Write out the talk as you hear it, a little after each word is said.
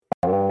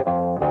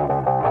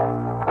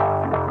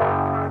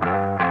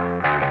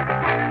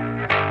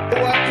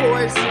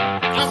boys.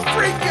 I'm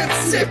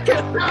freaking sick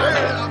and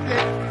tired of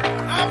it.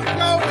 I'm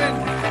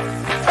going.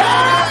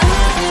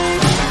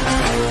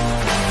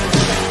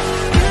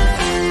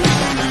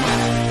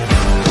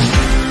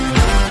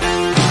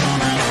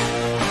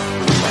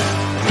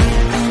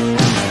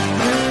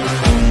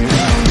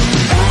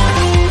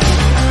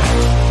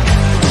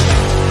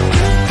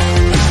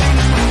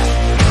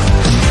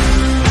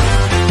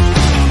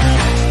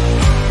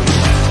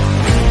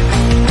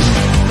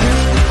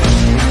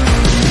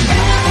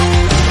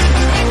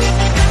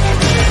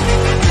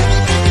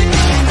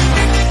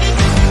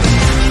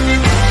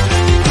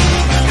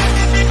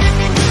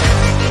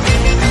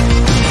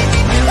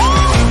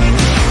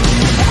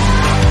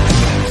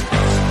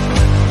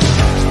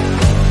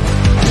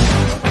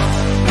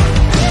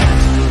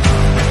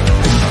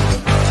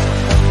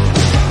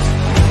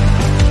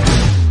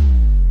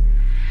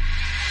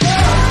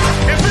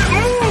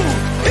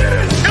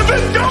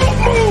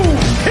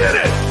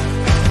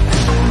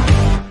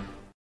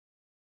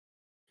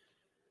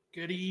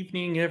 Good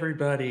evening,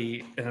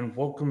 everybody, and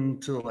welcome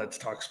to the Let's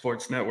Talk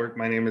Sports Network.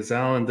 My name is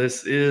Alan.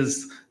 This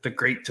is The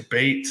Great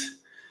Debate,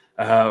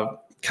 kind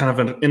of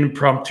an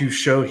impromptu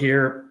show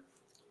here.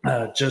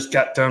 Just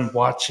got done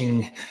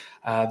watching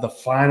the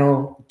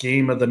final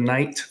game of the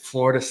night,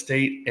 Florida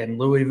State and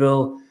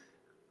Louisville.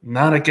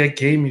 Not a good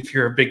game if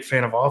you're a big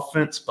fan of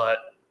offense, but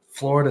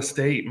Florida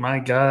State, my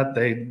God,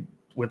 they,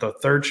 with a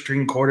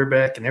third-string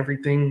quarterback and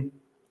everything,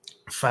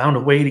 found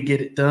a way to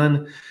get it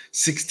done.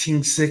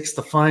 16-6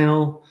 the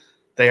final.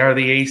 They are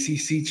the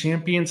ACC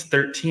champions,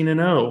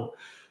 13-0.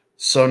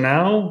 So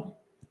now,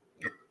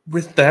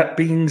 with that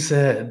being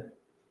said,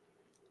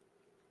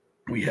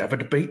 we have a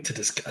debate to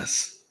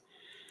discuss.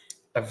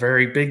 A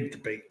very big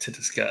debate to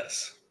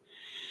discuss.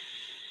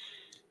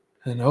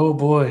 And oh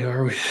boy,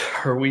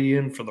 are we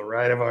in for the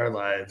ride of our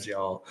lives,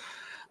 y'all.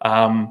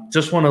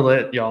 Just want to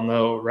let y'all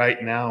know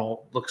right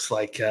now, looks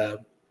like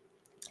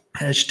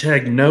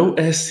hashtag no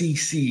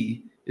SEC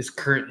is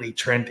currently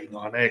trending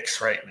on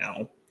X right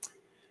now.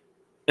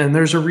 And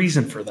there's a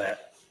reason for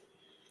that.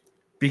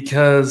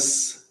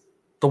 Because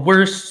the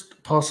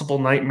worst possible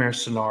nightmare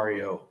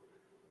scenario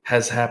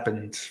has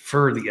happened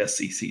for the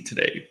SEC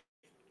today.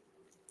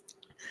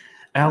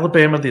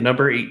 Alabama, the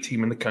number 8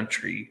 team in the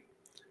country,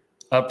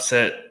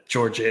 upset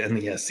Georgia in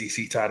the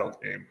SEC title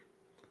game.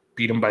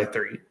 Beat them by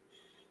 3.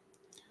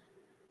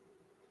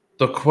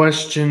 The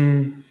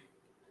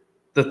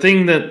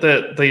thing that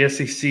the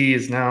SEC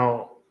is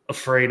now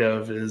afraid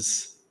of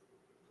is,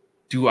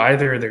 do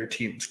either of their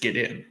teams get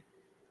in?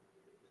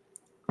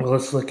 Well,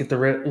 let's look at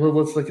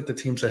the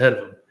teams ahead of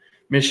them.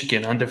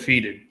 Michigan,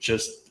 undefeated,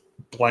 just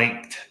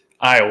blanked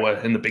Iowa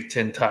in the Big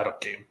Ten title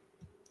game.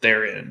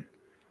 They're in.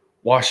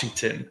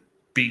 Washington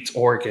beats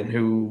Oregon,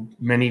 who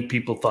many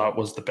people thought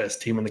was the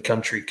best team in the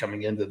country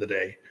coming into the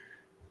day.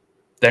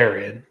 They're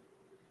in.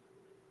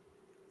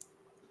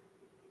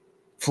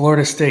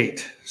 Florida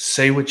State,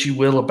 say what you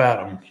will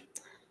about them.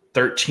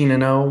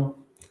 13-0,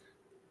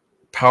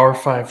 Power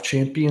 5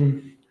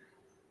 champion.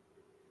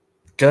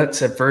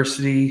 Guts,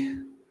 adversity.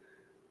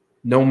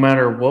 No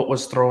matter what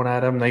was thrown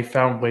at them, they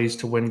found ways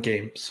to win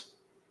games.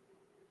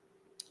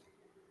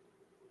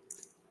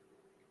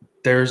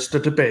 There's the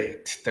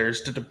debate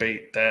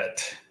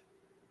that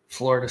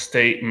Florida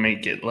State may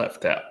get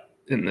left out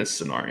in this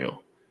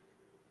scenario,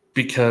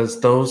 because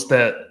those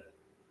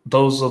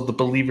of the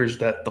believers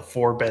that the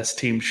 4 best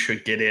teams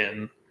should get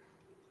in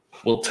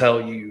will tell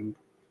you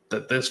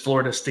that this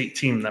Florida State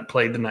team that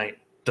played tonight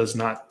does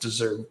not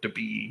deserve to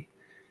be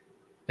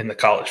in the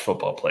college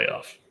football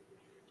playoff.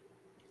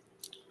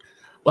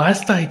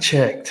 Last I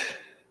checked,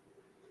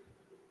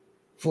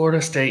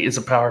 Florida State is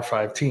a Power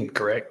 5 team,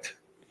 correct?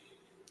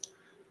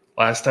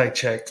 Last I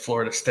checked,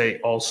 Florida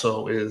State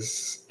also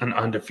is an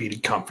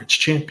undefeated conference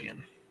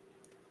champion.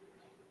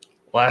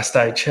 Last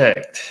I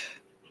checked,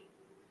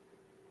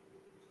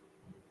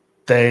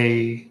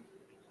 they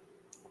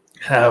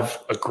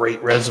have a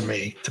great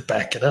resume to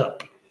back it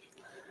up.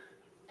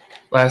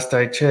 Last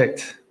I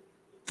checked,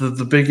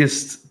 the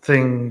biggest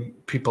thing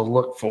people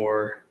look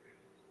for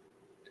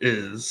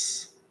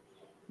is,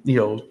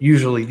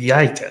 usually the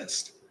eye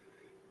test.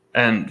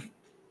 And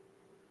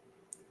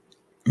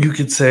you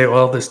could say,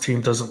 well, this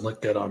team doesn't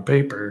look good on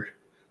paper.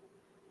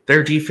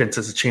 Their defense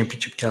is a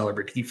championship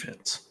caliber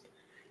defense.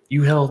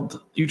 You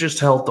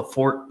just held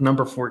the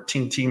number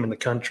 14 team in the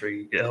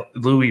country,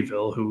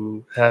 Louisville,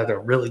 who had a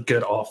really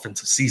good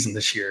offensive season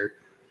this year,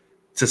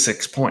 to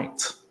 6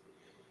 points.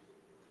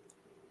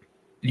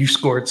 You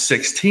scored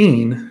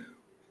 16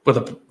 with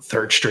a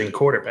third-string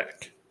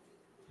quarterback.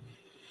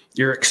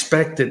 You're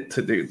expected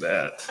to do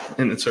that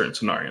in certain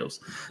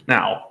scenarios.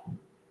 Now,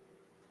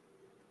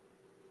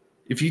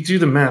 if you do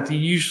the math,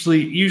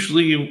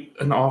 usually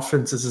an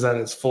offense is at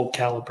its full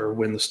caliber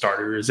when the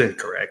starter is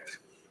incorrect.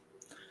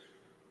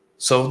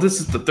 So this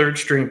is the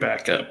third-string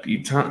backup.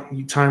 You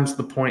times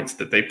the points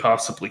that they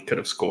possibly could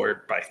have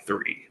scored by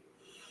 3.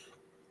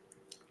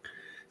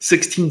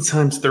 16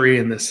 times 3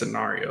 in this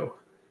scenario.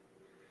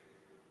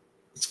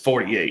 It's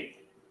 48.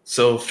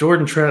 So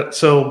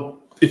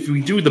if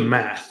we do the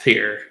math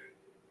here,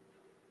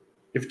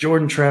 if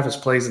Jordan Travis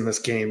plays in this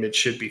game, it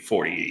should be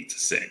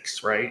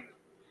 48-6, right?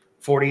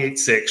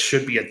 48-6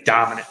 should be a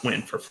dominant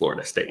win for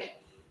Florida State.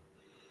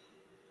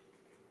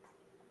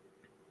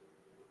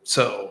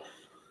 So,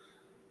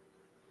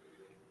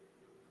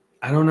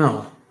 I don't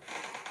know.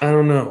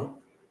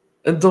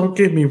 And don't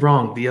get me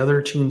wrong, the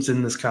other teams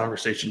in this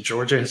conversation,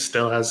 Georgia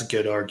still has a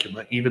good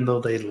argument. Even though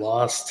they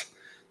lost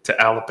to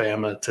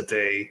Alabama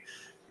today,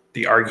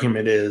 the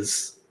argument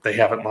is they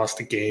haven't lost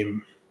a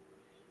game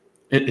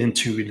in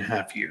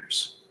 2.5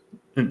 years.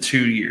 In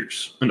 2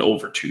 years. In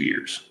over 2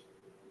 years.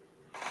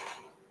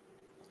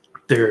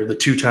 They're the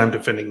two-time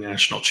defending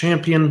national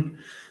champion.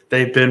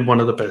 They've been one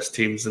of the best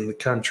teams in the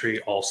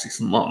country all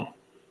season long.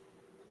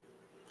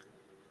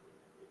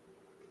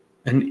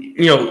 And,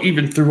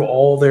 even through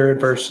all their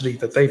adversity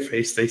that they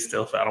faced, they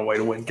still found a way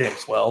to win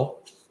games.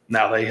 Well,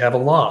 now they have a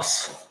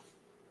loss.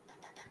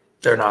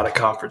 They're not a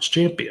conference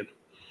champion.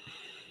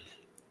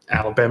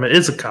 Alabama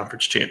is a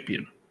conference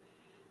champion.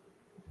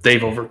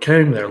 They've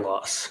overcome their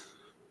loss.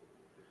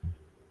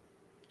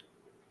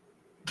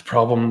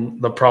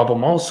 The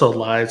problem also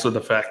lies with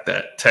the fact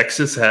that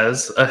Texas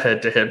has a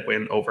head-to-head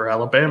win over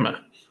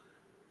Alabama.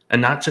 And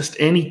not just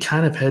any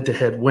kind of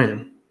head-to-head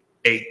win,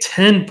 a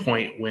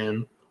 10-point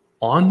win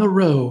on the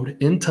road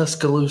in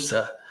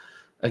Tuscaloosa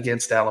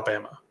against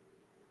Alabama.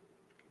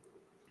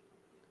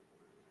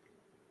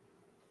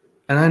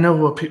 And I know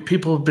what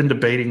people have been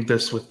debating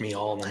this with me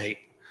all night.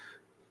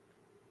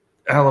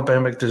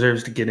 Alabama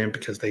deserves to get in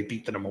because they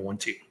beat the number 1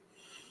 team.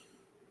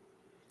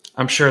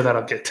 I'm sure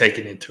that'll get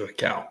taken into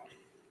account.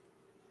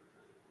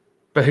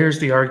 But here's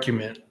the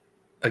argument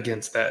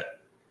against that.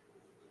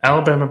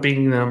 Alabama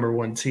being the number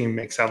 1 team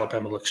makes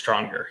Alabama look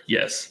stronger,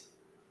 yes.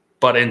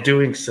 But in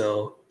doing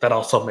so, that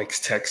also makes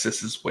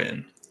Texas's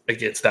win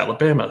against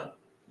Alabama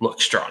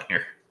look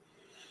stronger.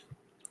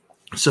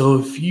 So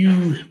if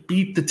you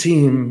beat the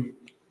team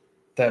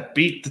that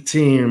beat a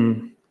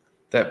team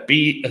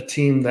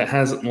that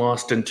hasn't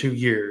lost in 2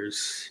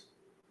 years,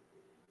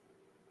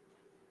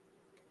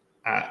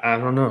 I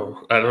don't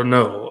know.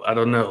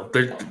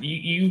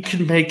 You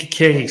can make a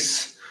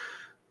case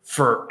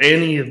for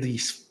any of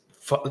these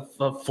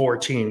 4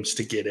 teams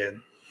to get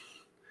in.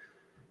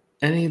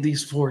 Any of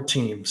these 4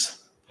 teams.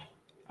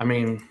 I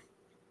mean,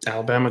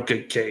 Alabama,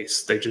 good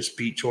case. They just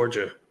beat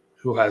Georgia,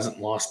 who hasn't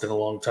lost in a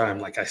long time.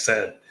 Like I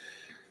said,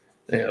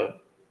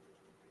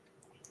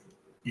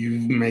 you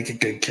make a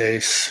good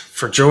case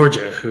for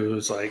Georgia,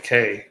 who's like,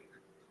 hey,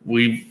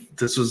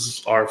 this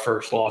was our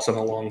first loss in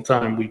a long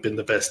time. We've been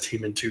the best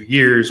team in 2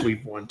 years.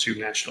 We've won 2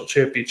 national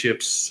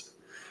championships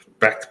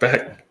back to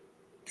back,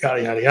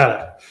 yada, yada,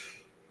 yada.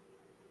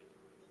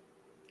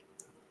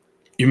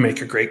 You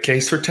make a great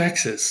case for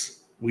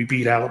Texas. We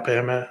beat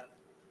Alabama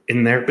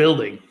in their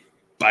building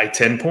by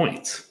 10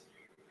 points.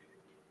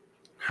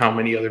 How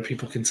many other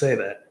people can say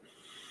that?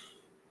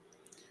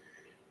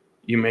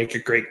 You make a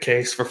great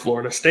case for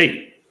Florida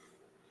State,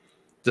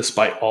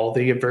 despite all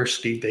the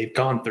adversity they've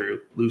gone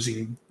through,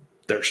 losing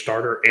their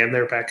starter and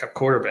their backup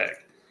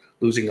quarterback,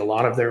 losing a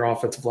lot of their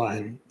offensive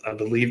line. I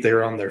believe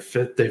they're on their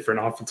 5th different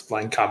offensive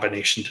line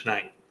combination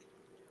tonight.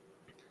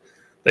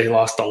 They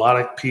lost a lot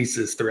of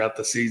pieces throughout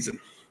the season.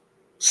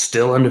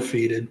 Still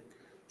undefeated,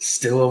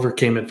 still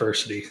overcame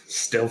adversity,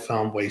 still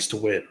found ways to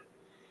win.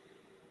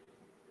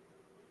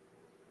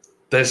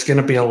 There's going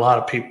to be a lot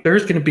of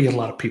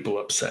people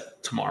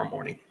upset tomorrow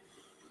morning.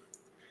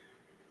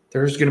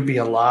 There's going to be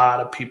a lot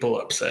of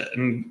people upset.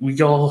 And we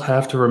all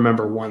have to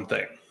remember one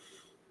thing.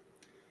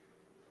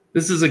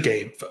 This is a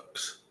game,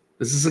 folks.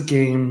 This is a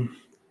game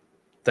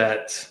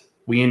that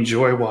we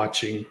enjoy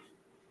watching.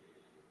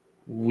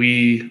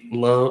 We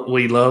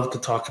love to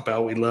talk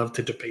about. We love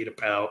to debate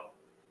about.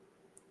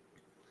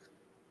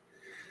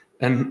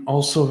 And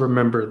also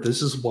remember,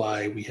 this is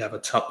why we have a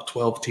top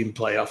 12-team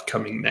playoff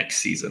coming next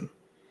season,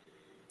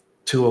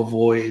 to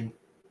avoid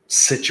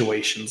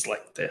situations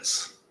like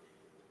this.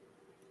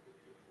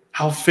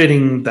 How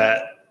fitting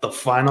that the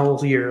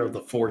final year of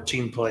the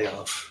 4-team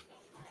playoff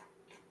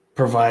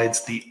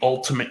provides the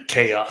ultimate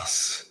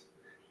chaos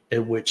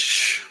in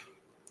which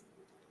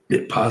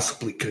it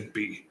possibly could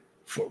be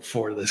for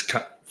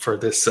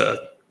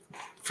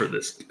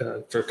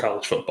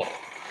college football.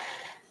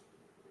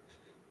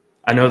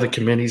 I know the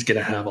committee's going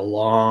to have a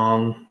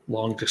long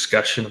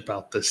discussion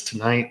about this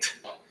tonight.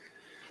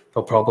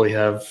 They'll probably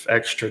have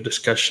extra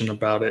discussion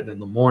about it in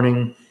the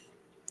morning.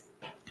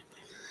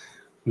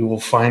 We will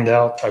find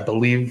out. I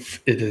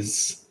believe it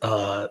is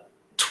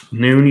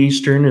noon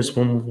Eastern is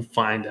when we'll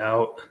find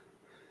out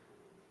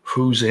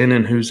who's in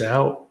and who's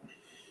out.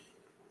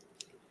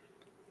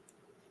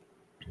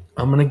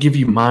 I'm going to give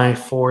you my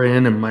 4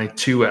 in and my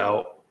 2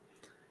 out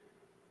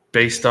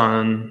based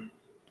on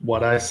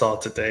what I saw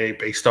today,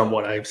 based on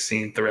what I've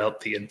seen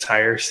throughout the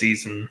entire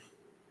season.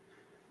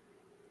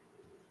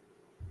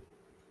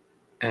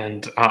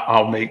 And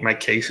I'll make my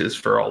cases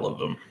for all of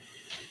them.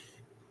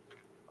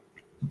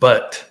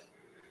 But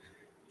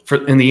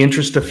in the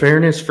interest of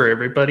fairness for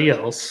everybody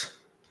else,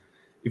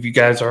 if you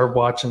guys are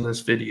watching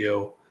this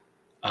video,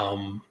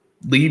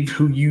 leave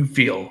who you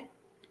feel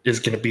is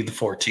going to be the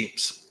 4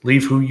 teams.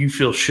 Leave who you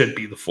feel should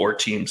be the 4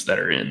 teams that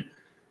are in.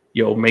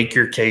 Make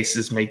your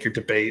cases, make your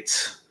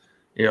debates,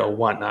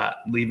 whatnot.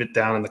 Leave it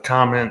down in the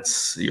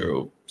comments.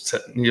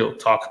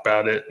 Talk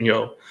about it.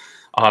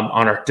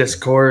 On our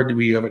Discord,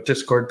 we have a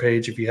Discord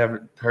page. If you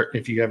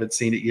haven't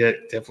seen it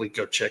yet, definitely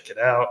go check it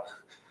out.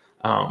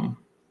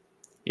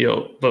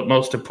 But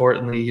most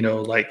importantly,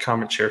 like,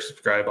 comment, share,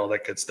 subscribe, all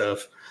that good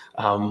stuff.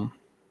 And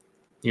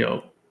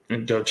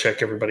go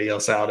check everybody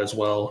else out as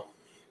well.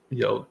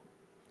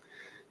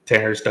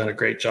 Tanner's done a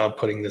great job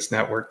putting this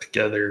network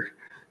together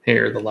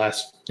here the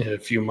last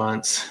few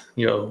months,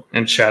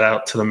 and shout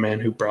out to the man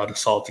who brought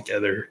us all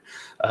together,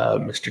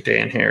 Mr.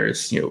 Dan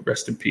Harris.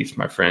 Rest in peace,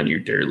 my friend. You're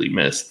dearly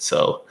missed.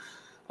 So,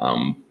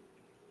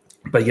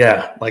 but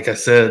yeah, like I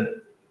said,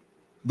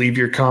 leave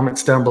your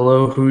comments down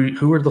below.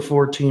 Who are the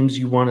 4 teams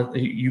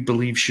you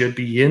believe should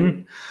be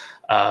in?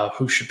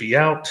 Who should be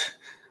out?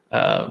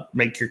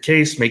 Make your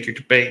case, make your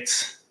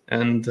debates,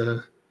 and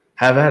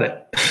have at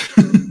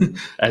it,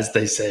 as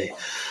they say.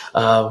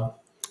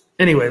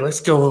 Anyway, let's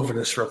go over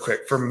this real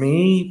quick. For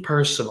me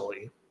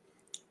personally,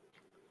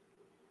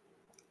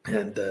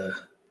 and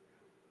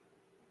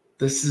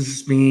this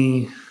is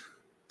me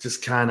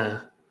just kind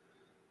of,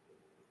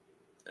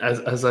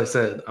 as I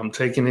said, I'm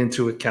taking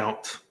into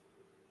account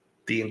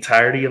the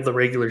entirety of the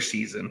regular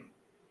season,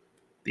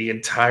 the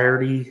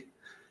entirety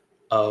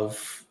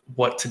of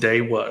what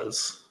today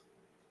was,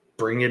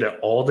 bring it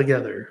all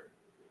together,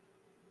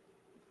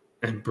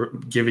 and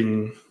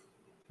giving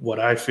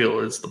what I feel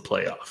is the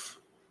playoff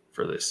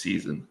for this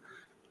season.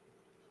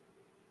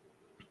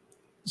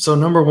 So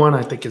number 1,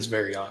 I think, is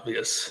very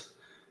obvious.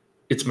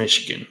 It's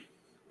Michigan.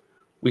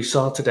 We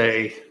saw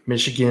today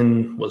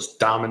Michigan was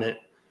dominant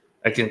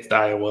against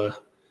Iowa.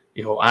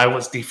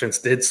 Iowa's defense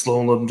did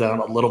slow them down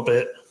a little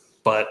bit,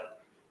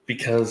 but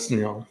because,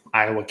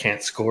 Iowa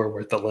can't score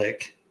worth a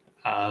lick.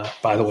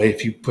 By the way,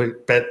 if you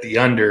bet the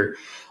under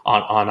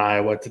on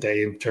Iowa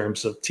today in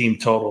terms of team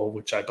total,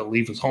 which I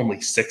believe was only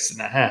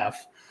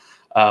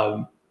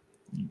 6.5,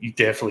 you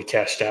definitely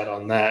cashed out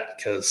on that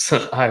because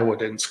Iowa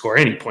didn't score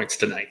any points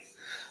tonight.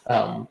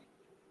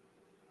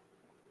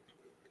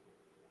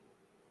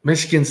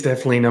 Michigan's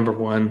definitely number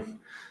 1.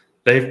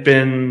 They've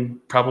been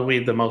probably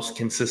the most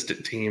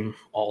consistent team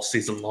all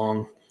season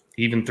long.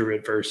 Even through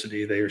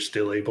adversity, they are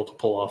still able to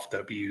pull off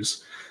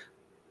W's.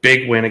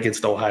 Big win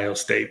against Ohio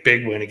State.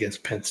 Big win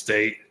against Penn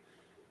State.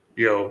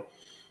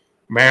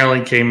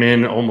 Maryland came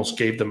in, almost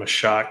gave them a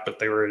shock, but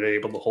they were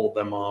able to hold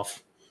them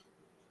off.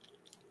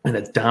 And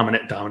a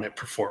dominant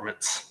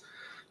performance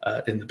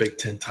in the Big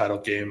Ten title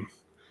game.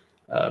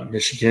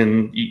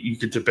 Michigan, you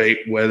could debate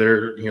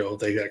whether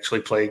they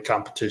actually played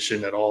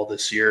competition at all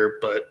this year,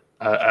 but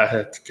I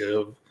had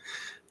to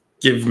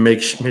give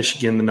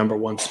Michigan the number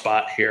 1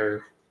 spot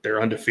here.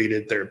 They're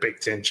undefeated. They're a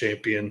Big Ten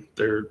champion.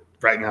 They're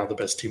right now the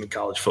best team in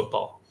college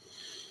football.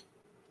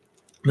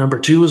 Number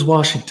 2 is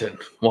Washington.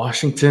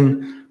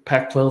 Washington,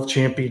 Pac-12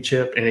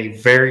 championship in a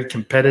very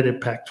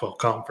competitive Pac-12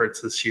 conference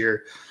this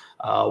year.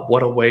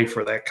 What a way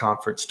for that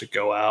conference to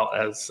go out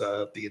as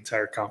the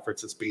entire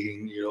conference is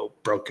being,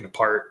 broken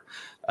apart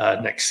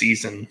next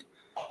season.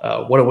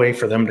 What a way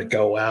for them to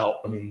go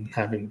out and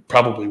having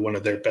probably one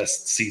of their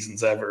best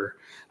seasons ever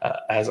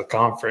as a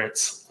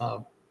conference.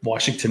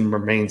 Washington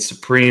remains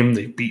supreme.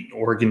 They've beaten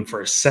Oregon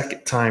for a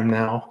second time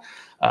now,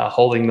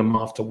 holding them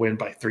off to win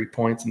by 3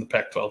 points in the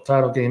Pac-12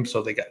 title game.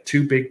 So they got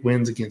 2 big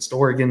wins against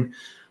Oregon,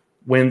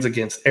 wins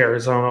against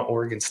Arizona,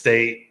 Oregon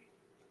State.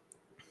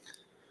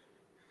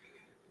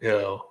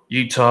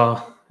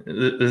 Utah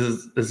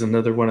is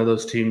another one of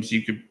those teams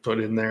you could put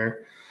in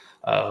there.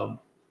 A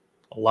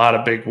lot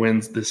of big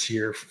wins this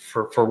year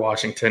for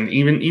Washington.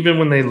 Even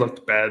when they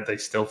looked bad, they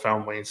still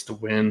found ways to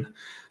win.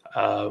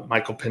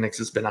 Michael Penix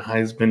has been a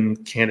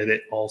Heisman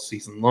candidate all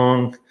season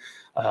long,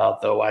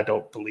 though I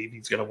don't believe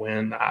he's going to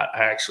win. I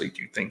actually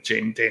do think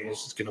Jaden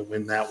Daniels is going to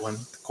win that one,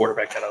 the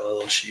quarterback out of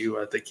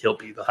LSU. I think he'll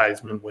be the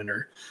Heisman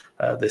winner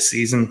this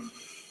season.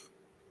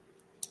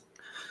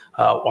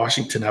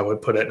 Washington, I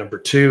would put at number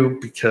 2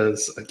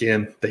 because,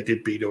 again, they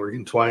did beat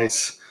Oregon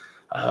twice.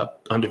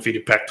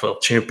 Undefeated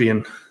Pac-12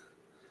 champion.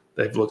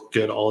 They've looked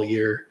good all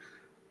year,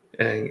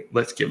 and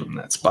let's give them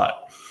that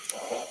spot.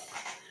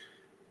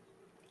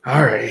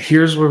 All right,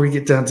 here's where we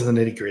get down to the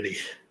nitty-gritty.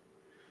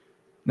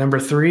 Number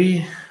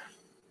 3,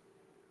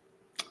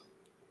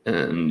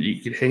 and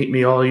you can hate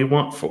me all you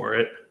want for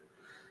it,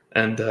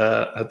 and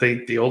I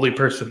think the only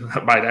person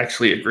that might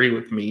actually agree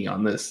with me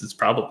on this is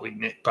probably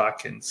Nick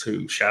Botkins,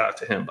 who, shout out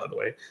to him, by the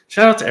way.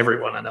 Shout out to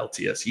everyone on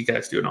LTS. You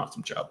guys do an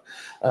awesome job.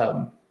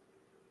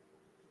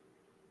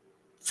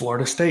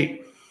 Florida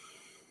State.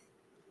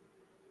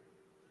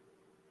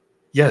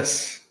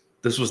 Yes,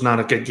 this was not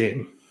a good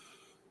game.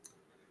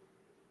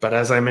 But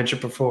as I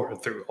mentioned before,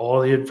 through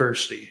all the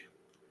adversity,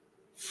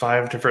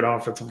 5 different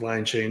offensive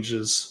line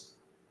changes,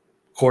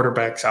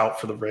 quarterbacks out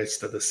for the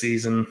rest of the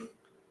season,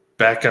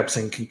 backups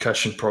in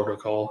concussion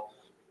protocol,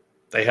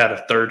 they had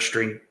a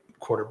 3rd-string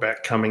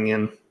quarterback coming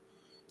in.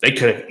 They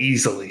could have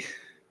easily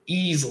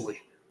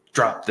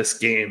dropped this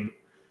game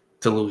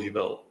to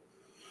Louisville.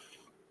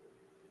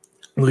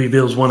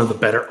 Louisville's one of the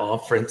better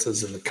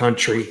offenses in the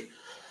country.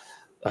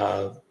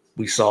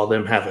 We saw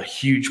them have a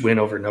huge win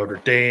over Notre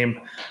Dame.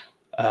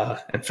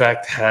 In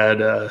fact, had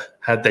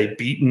they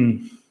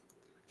beaten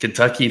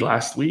Kentucky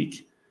last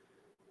week,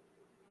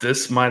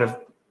 this win might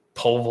have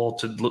pole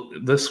vaulted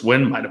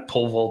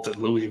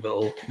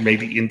Louisville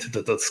maybe into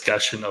the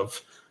discussion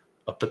of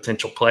a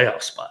potential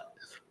playoff spot.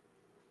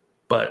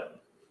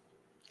 But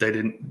they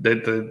didn't.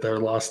 Their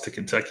loss to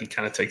Kentucky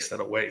kind of takes that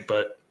away.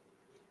 But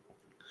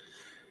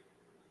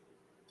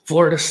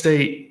Florida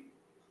State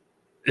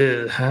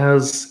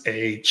has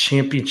a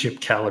championship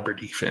caliber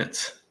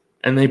defense,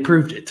 and they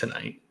proved it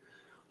tonight,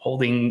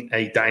 holding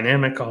a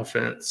dynamic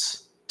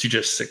offense to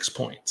just 6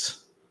 points.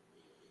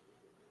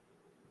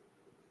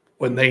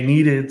 When they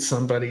needed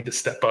somebody to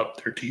step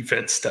up, their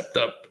defense stepped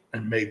up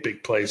and made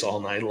big plays all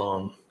night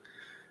long,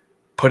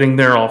 putting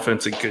their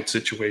offense in good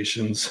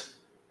situations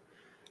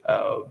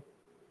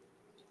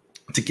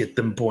to get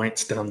them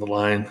points down the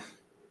line.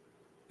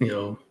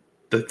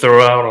 They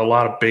throw out a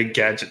lot of big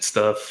gadget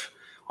stuff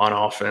on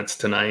offense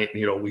tonight.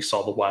 We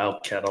saw the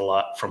Wildcat a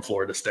lot from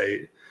Florida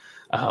State.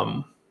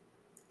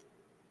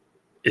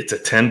 It's a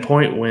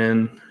 10-point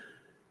win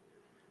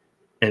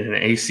and an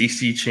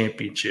ACC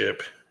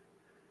championship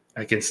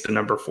against the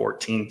number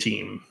 14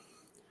 team.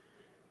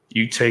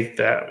 You take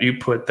that, you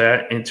put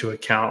that into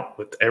account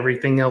with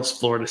everything else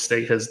Florida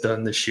State has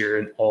done this year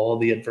and all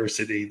the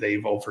adversity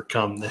they've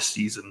overcome this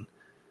season.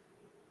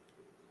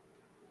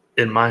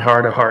 In my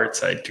heart of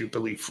hearts, I do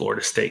believe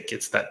Florida State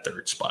gets that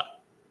third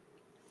spot.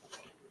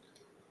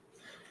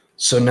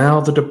 So now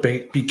the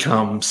debate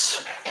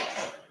becomes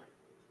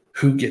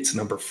who gets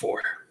number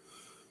 4.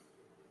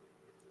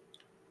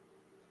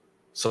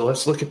 So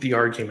let's look at the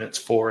arguments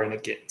for and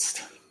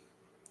against.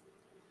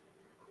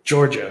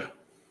 Georgia,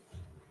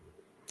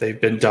 they've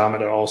been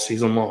dominant all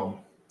season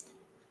long.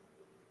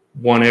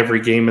 Won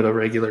every game of the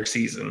regular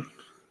season.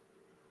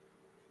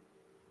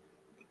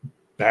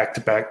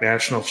 Back-to-back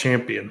national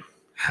champion.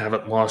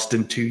 Haven't lost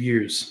in 2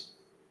 years.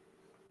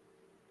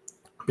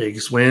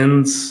 Biggest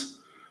wins,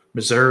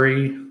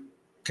 Missouri,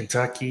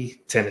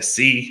 Kentucky,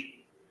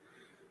 Tennessee.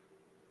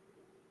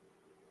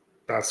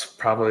 That's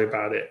probably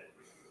about it.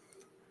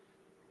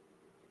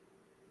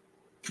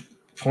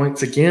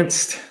 Points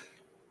against,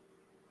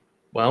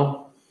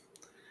 well,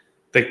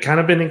 they've kind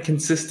of been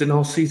inconsistent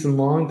all season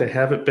long. They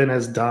haven't been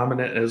as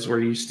dominant as we're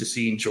used to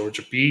seeing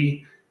Georgia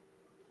be.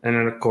 And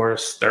then, of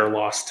course, their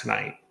loss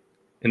tonight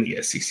in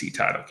the SEC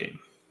title game.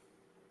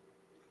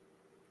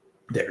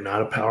 They're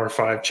not a Power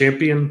 5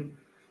 champion,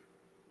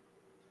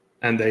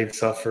 and they've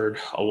suffered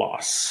a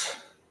loss.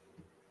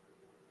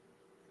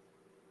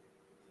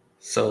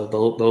 So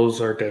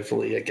those are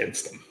definitely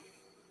against them.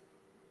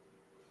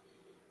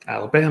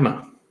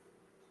 Alabama.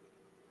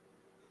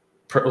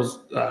 Points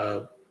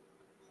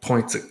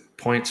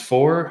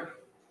for,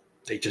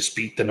 they just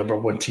beat the number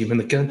 1 team in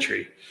the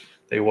country.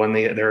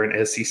 They're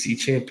an SEC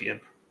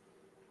champion.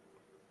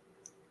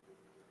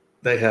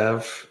 They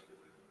have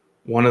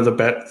one of the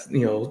best,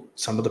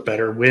 some of the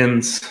better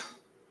wins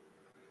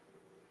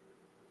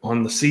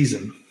on the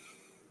season.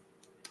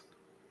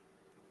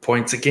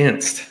 Points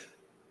against,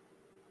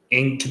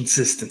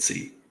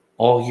 inconsistency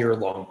all year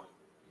long.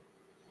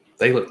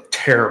 They look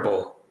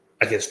terrible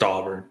against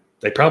Auburn.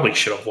 They probably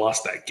should have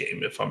lost that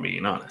game, if I'm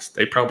being honest.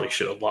 They probably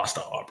should have lost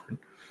to Auburn.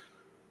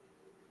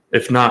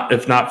 If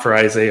not for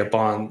Isaiah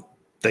Bond,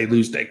 they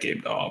lose that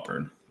game to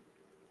Auburn.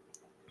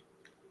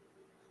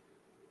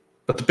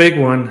 But the big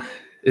one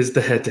is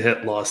the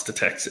head-to-head loss to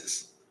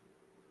Texas.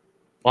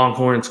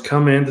 Longhorns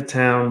come into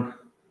town,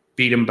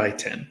 beat them by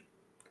 10.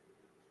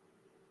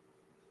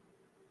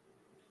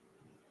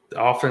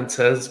 The offense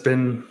has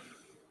been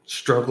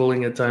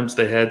struggling at times.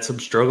 They had some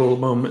struggle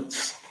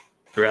moments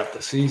throughout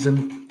the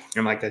season.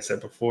 And like I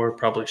said before,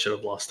 probably should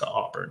have lost to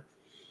Auburn.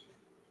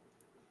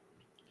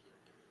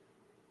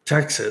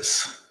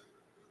 Texas.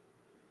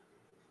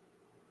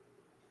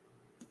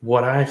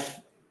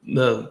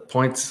 The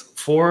points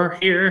for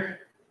here,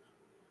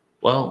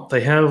 well, they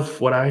have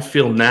what I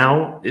feel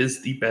now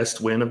is the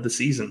best win of the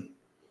season.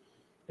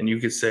 And you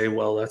could say,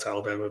 well, that's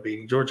Alabama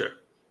beating Georgia.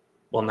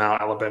 Well, now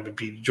Alabama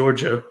beating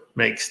Georgia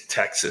makes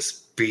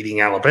Texas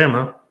beating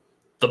Alabama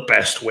the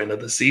best win of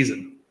the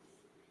season.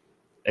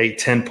 A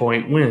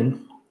 10-point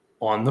win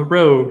on the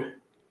road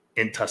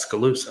in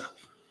Tuscaloosa.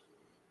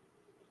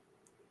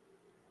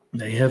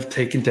 They have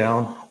taken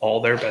down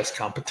all their best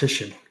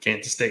competition.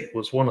 Kansas State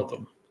was one of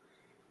them.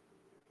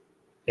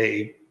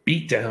 A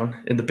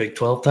beatdown in the Big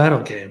 12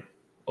 title game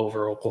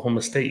over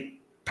Oklahoma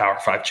State, Power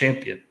 5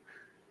 champion.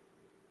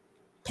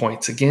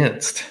 Points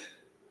against,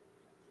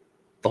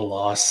 the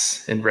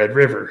loss in Red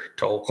River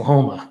to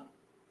Oklahoma.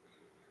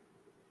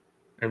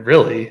 And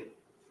really,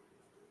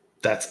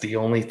 that's the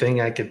only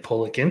thing I could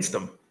pull against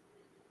them.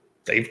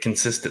 They've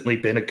consistently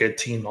been a good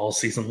team all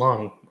season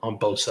long on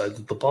both sides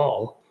of the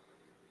ball.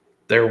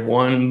 Their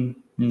one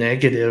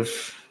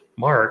negative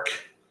mark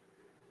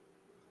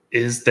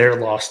is their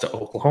loss to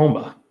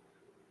Oklahoma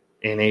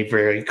in a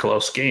very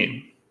close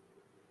game.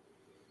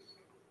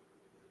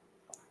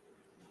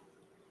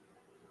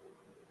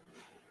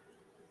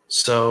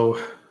 So,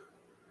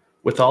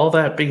 with all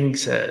that being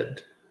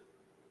said,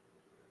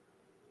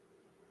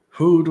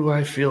 who do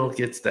I feel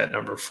gets that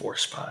number 4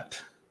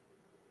 spot?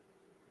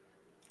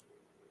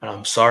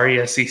 I'm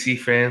sorry, SEC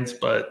fans,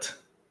 but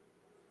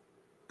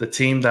the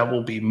team that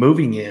will be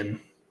moving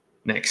in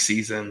next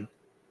season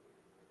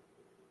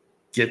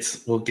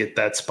will get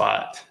that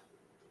spot,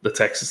 the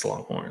Texas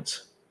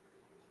Longhorns.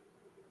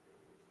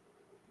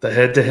 The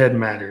head-to-head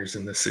matters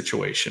in this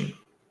situation.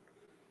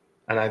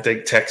 And I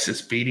think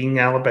Texas beating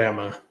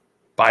Alabama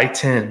by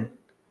 10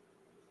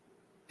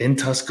 in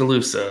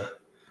Tuscaloosa,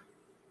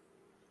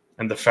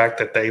 and the fact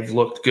that they've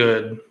looked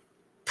good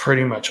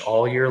pretty much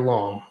all year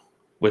long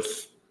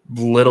with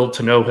little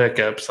to no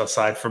hiccups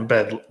aside from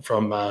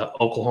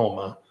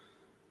Oklahoma.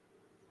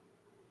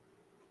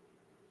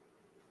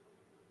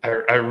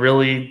 I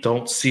really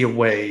don't see a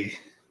way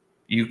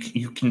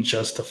you can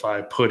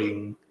justify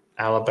putting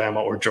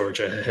Alabama or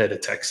Georgia ahead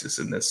of Texas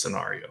in this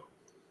scenario.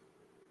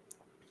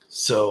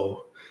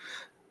 So,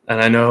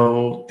 and I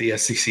know the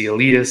SEC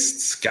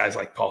elitists, guys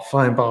like Paul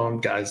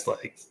Feinbaum, guys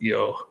like,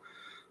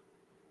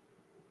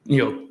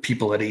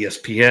 people at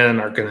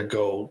ESPN are going to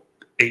go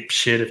ape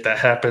shit if that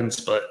happens,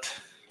 but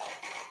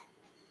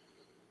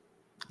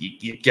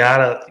you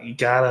gotta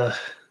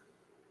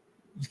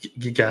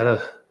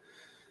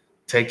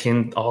take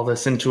in all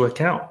this into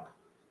account.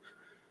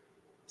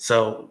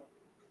 So,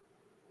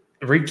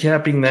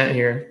 recapping that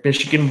here,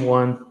 Michigan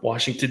 1,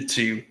 Washington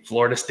 2,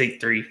 Florida State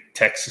 3,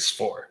 Texas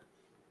 4,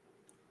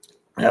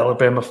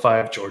 Alabama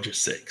 5, Georgia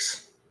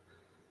 6.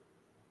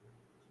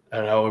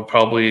 And I would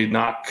probably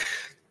knock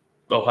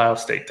Ohio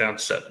State down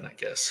 7, I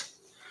guess.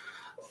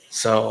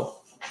 So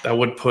that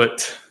would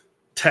put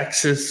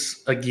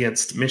Texas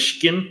against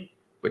Michigan,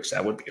 which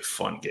that would be a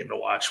fun game to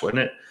watch,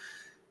 wouldn't it?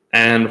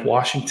 And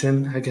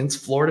Washington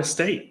against Florida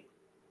State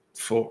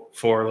for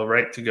the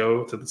right to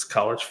go to this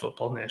college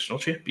football national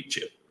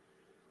championship.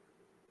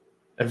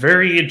 A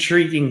very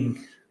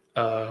intriguing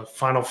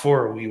Final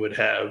Four we would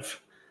have.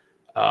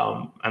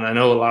 And I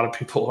know a lot of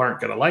people aren't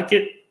going to like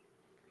it.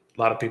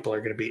 A lot of people are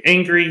going to be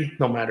angry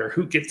no matter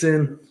who gets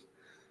in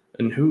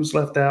and who's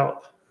left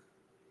out.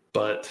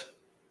 But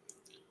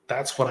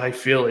that's what I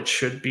feel it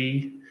should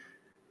be.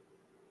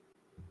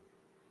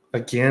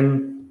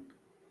 Again,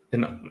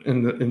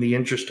 in the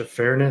interest of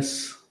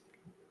fairness,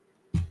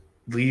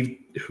 leave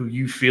who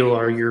you feel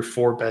are your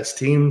 4 best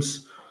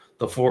teams.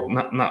 The 4,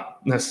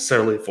 not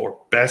necessarily 4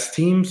 best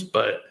teams,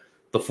 but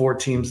the 4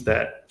 teams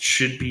that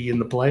should be in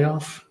the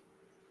playoff.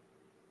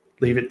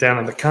 Leave it down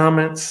in the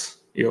comments.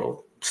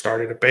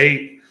 Start a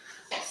debate.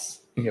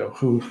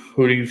 Who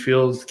do you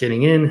feel is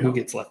getting in? Who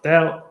gets left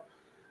out?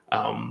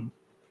 And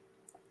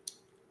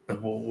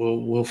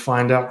we'll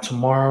find out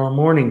tomorrow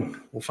morning.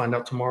 We'll find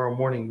out tomorrow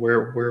morning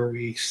where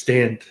we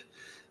stand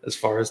as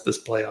far as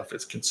this playoff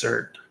is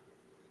concerned.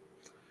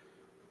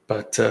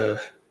 But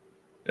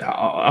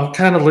I'll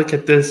kind of look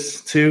at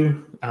this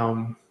too.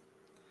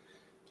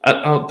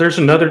 There's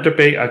another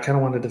debate I kind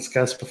of want to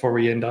discuss before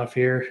we end off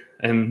here,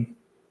 and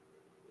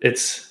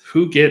it's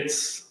who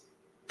gets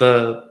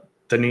the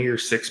New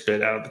Year's 6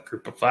 bid out of the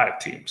group of 5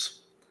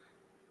 teams.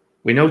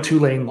 We know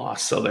Tulane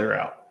lost, so they're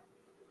out.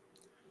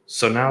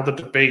 So now the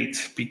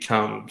debate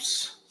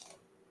becomes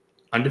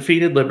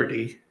undefeated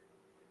Liberty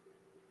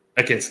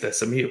against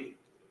SMU.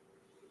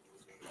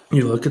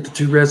 You look at the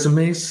 2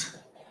 resumes,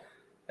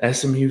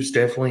 SMU's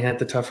definitely had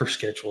the tougher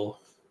schedule.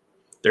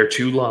 Their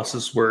 2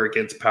 losses were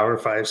against Power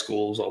 5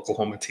 schools,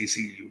 Oklahoma,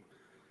 TCU,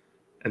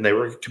 and they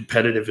were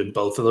competitive in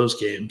both of those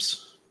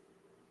games.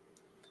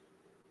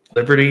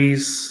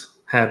 Liberty's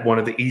had one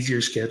of the easier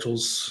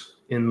schedules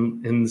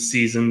in the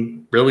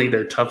season. Really,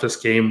 their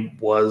toughest game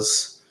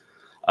was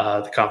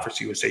the Conference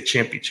USA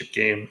Championship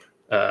game.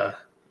 I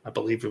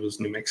believe it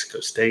was New Mexico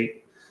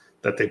State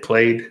that they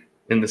played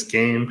in this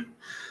game.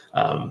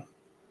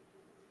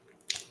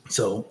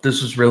 So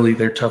this was really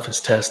their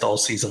toughest test all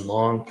season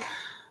long.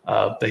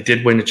 They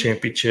did win the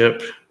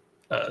championship.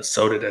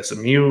 So did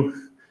SMU.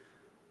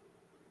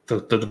 The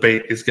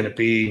debate is going to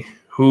be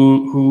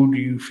who do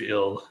you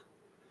feel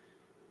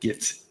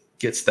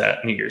gets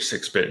that New Year's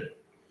 6 bid?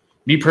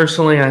 Me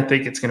personally, I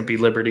think it's going to be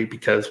Liberty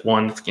because,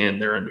 one, again,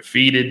 they're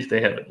undefeated.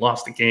 They haven't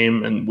lost a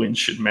game, and wins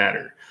should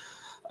matter.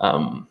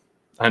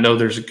 I know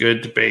there's a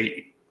good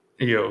debate,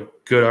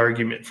 good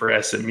argument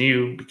for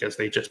SMU because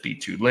they just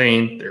beat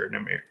Tulane. They're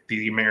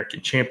the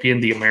American champion.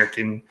 The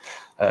American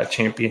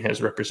champion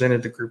has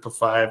represented the group of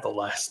 5 the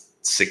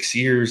last 6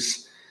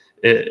 years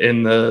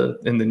in the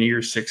New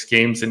Year's 6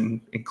 games, and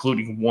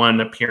including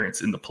 1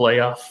 appearance in the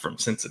playoff from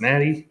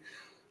Cincinnati.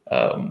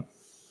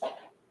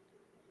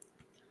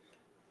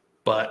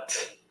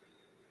 But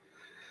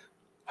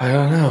I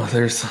don't know.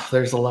 There's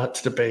a lot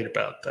to debate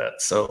about that,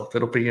 so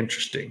it'll be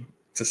interesting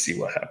to see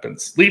what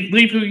happens.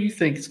 Leave who you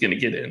think is going to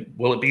get in.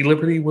 Will it be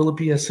Liberty? Will it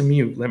be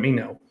SMU? Let me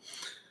know,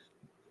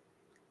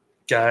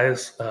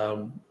 guys.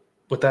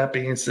 With that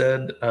being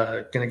said,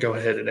 going to go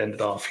ahead and end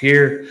it off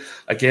here.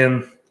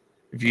 Again,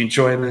 if you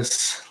enjoy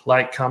this,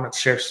 like, comment,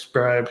 share,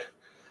 subscribe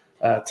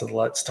to the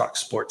Let's Talk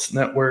Sports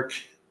Network.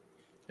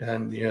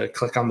 and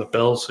click on the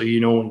bell so you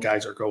know when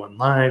guys are going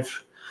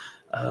live.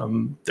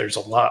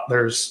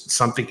 There's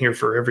something here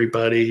for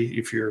everybody.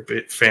 If you're a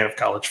big fan of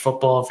college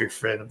football, if you're a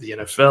fan of the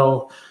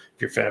NFL,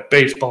 if you're a fan of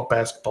baseball,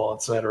 basketball,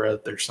 etc.,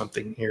 there's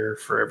something here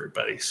for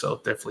everybody. So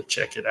definitely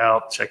check it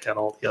out. Check out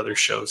all the other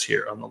shows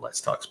here on the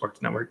Let's Talk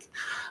Sports Network.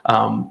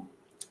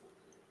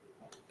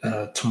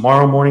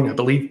 Tomorrow morning, I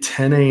believe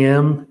 10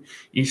 a.m.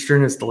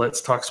 Eastern is the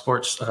Let's Talk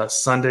Sports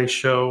Sunday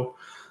show,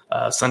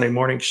 Sunday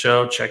morning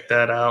show. Check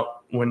that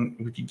out when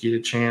you get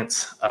a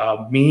chance.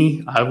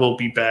 I will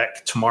be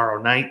back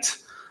tomorrow night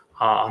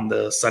on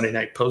the Sunday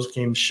night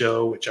postgame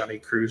show with Johnny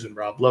Cruz and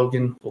Rob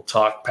Logan. We'll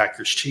talk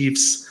Packers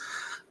Chiefs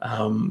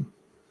and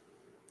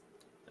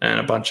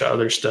a bunch of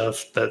other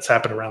stuff that's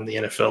happened around the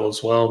NFL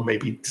as well.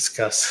 Maybe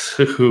discuss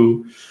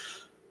who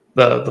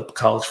the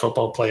college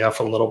football playoff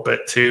a little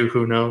bit too.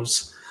 Who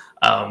knows?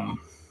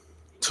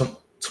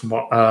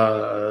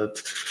 Tomorrow,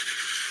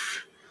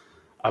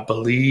 I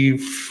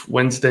believe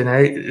Wednesday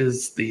night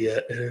is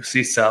the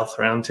NFC South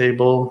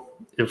Roundtable.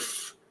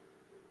 If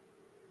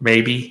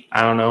maybe,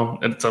 I don't know.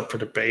 It's up for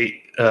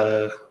debate,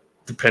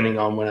 depending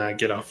on when I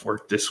get off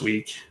work this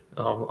week.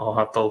 I'll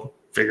have to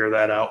figure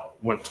that out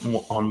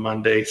on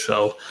Monday.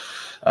 So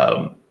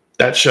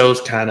that show's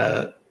kind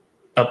of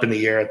up in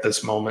the air at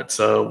this moment.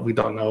 So we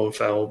don't know if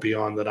that will be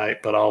on the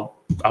night, but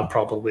I'll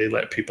probably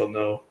let people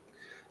know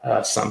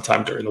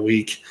sometime during the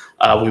week.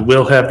 We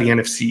will have the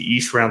NFC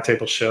East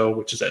Roundtable show,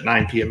 which is at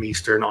 9 p.m.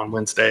 Eastern on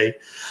Wednesday.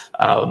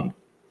 What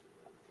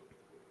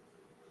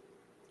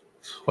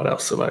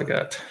else have I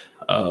got?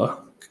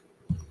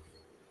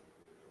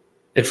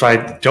 If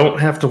I don't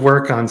have to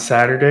work on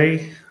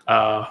Saturday,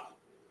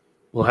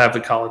 we'll have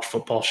the college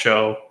football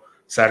show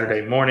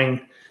Saturday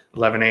morning,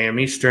 11 a.m.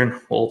 Eastern.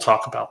 We'll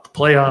talk about the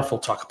playoff. We'll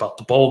talk about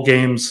the bowl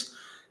games,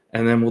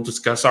 and then we'll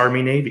discuss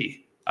Army-Navy.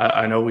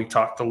 I know we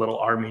talked a little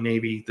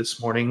Army-Navy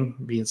this morning.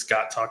 Me and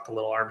Scott talked a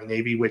little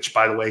Army-Navy, which,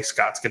 by the way,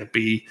 Scott's going to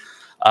be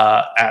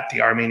at the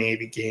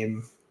Army-Navy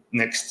game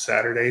next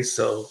Saturday.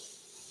 So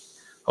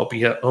hope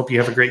you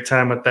have a great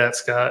time with that,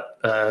 Scott.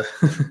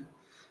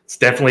 It's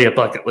definitely a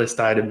bucket list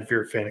item if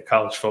you're a fan of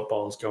college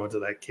football is going to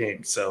that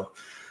game. So,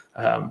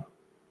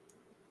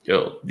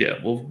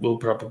 we'll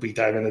probably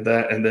dive into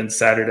that. And then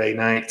Saturday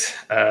night,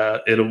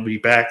 it'll be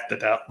back.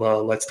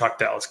 Let's Talk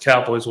Dallas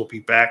Cowboys will be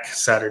back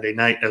Saturday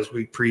night as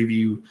we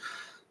preview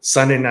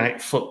Sunday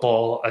night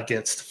football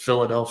against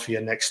Philadelphia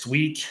next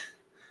week.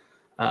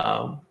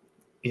 I'm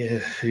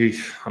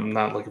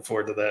not looking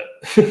forward to that.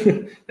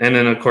 And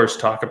then, of course,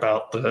 talk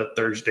about the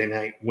Thursday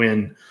night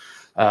win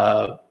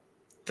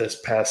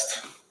this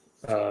past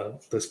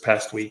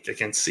week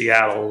against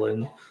Seattle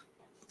and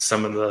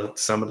some of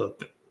the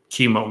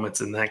key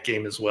moments in that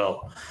game as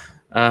well.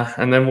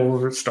 And then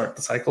we'll start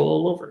the cycle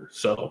all over.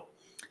 So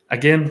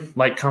again,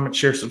 like, comment,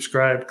 share,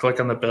 subscribe, click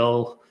on the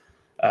bell.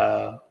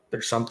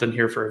 There's something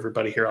here for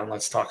everybody here on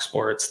Let's Talk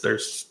Sports.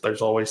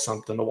 There's always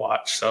something to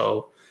watch.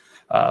 So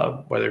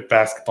whether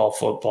basketball,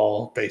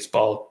 football,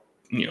 baseball,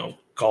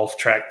 golf,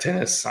 track,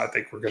 tennis, I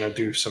think we're going to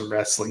do some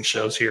wrestling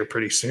shows here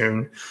pretty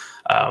soon.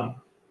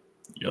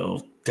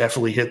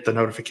 Definitely hit the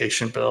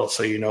notification bell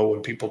so you know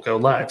when people go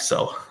live.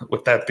 So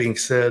with that being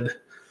said,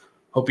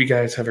 hope you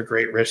guys have a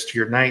great rest of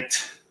your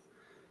night.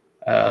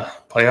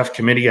 Playoff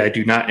committee, I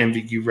do not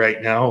envy you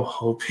right now.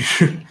 Hope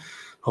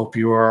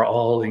you are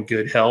all in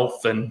good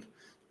health and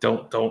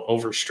don't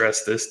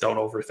overstress this. Don't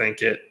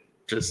overthink it.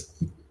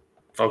 Just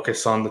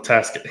focus on the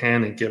task at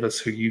hand and give us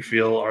who you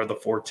feel are the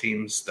 4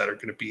 teams that are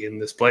going to be in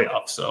this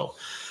playoff. So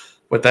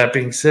with that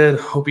being said,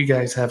 hope you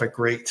guys have a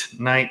great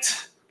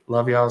night.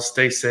 Love y'all.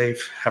 Stay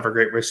safe. Have a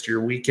great rest of your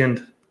weekend.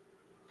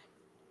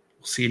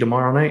 We'll see you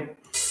tomorrow night.